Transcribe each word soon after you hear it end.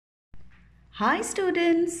Hi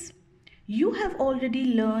students, you have already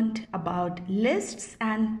learned about lists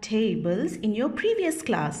and tables in your previous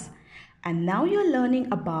class and now you're learning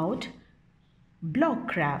about block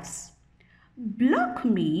graphs. Block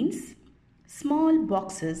means small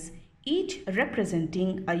boxes each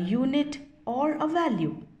representing a unit or a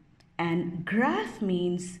value, and graph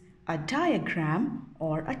means a diagram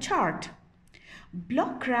or a chart.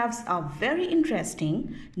 Block graphs are very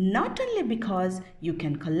interesting not only because you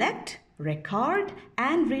can collect, record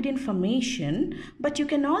and read information, but you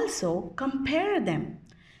can also compare them.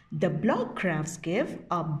 The block graphs give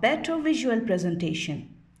a better visual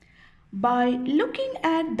presentation. By looking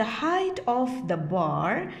at the height of the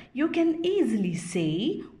bar, you can easily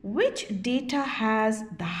say which data has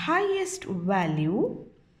the highest value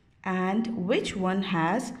and which one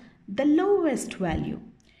has the lowest value.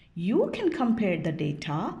 You can compare the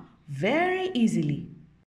data very easily.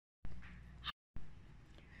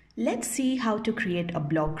 Let's see how to create a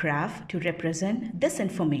block graph to represent this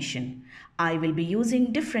information. I will be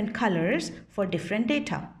using different colors for different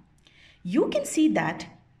data. You can see that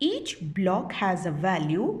each block has a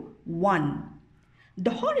value 1.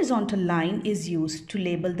 The horizontal line is used to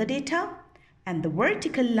label the data and the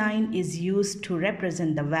vertical line is used to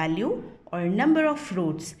represent the value or number of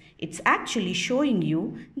fruits. It's actually showing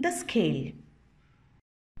you the scale.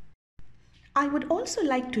 I would also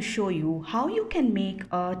like to show you how you can make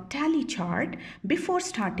a tally chart before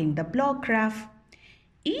starting the block graph.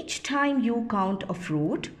 Each time you count a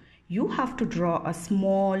fruit, you have to draw a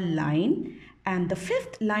small line and the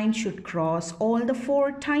fifth line should cross all the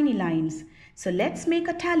 4 tiny lines. So let's make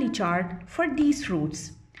a tally chart for these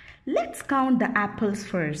fruits. Let's count the apples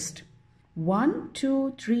first. 1,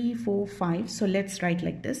 2, 3, 4, 5. So let's write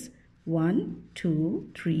like this. 1, 2,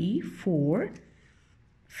 3, 4.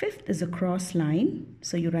 Fifth is a cross line,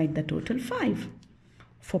 so you write the total 5.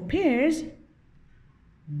 For pears,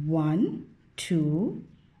 1, 2,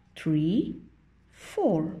 3,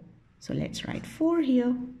 4. So let's write 4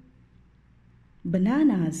 here.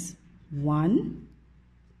 Bananas, 1,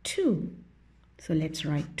 2. So let's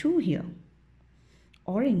write 2 here.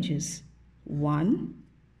 Oranges, 1,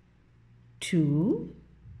 2,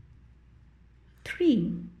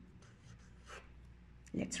 3.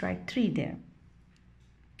 Let's write 3 there.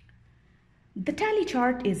 The tally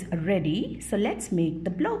chart is ready, so let's make the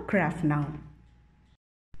block graph now.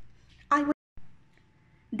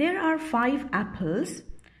 There are 5 apples,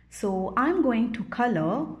 so I'm going to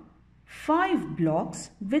color 5 blocks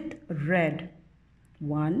with red.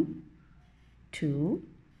 1, 2,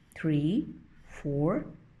 3, 4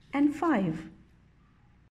 and 5.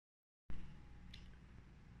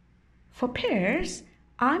 For pears,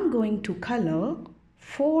 I'm going to color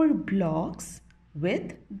 4 blocks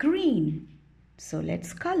with green. So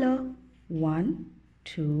let's color 1,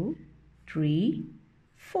 2, 3,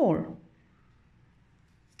 4.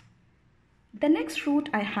 The next fruit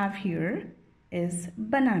I have here is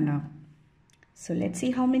banana. So let's see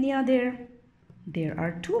how many are there. There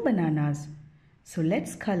are 2 bananas. So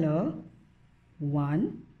let's color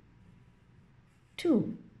 1,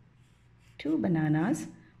 2. 2 bananas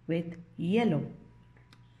with yellow.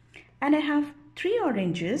 And I have 3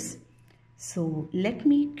 oranges. So let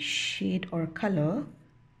me shade or color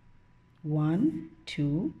 1,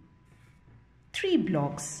 2, 3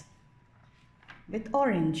 blocks with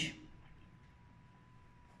orange.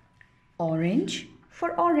 Orange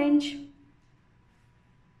for orange.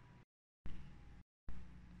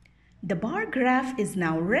 The bar graph is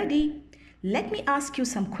now ready. Let me ask you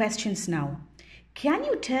some questions now. Can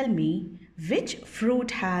you tell me which fruit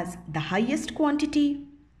has the highest quantity?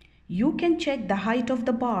 You can check the height of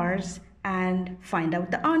the bars and find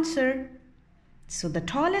out the answer. So the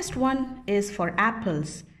tallest one is for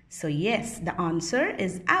apples. So yes, the answer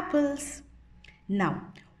is apples.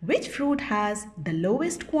 Now, which fruit has the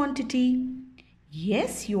lowest quantity?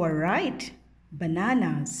 Yes, you are right.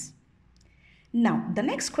 Bananas. Now, the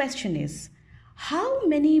next question is, how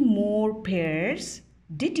many more pears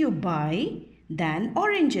did you buy than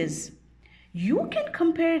oranges? You can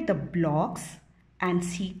compare the blocks and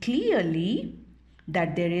see clearly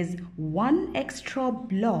that there is 1 extra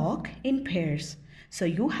block in pears. So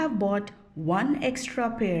you have bought 1 extra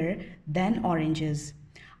pear than oranges.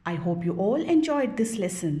 I hope you all enjoyed this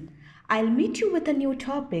lesson. I'll meet you with a new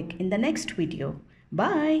topic in the next video.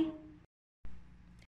 Bye.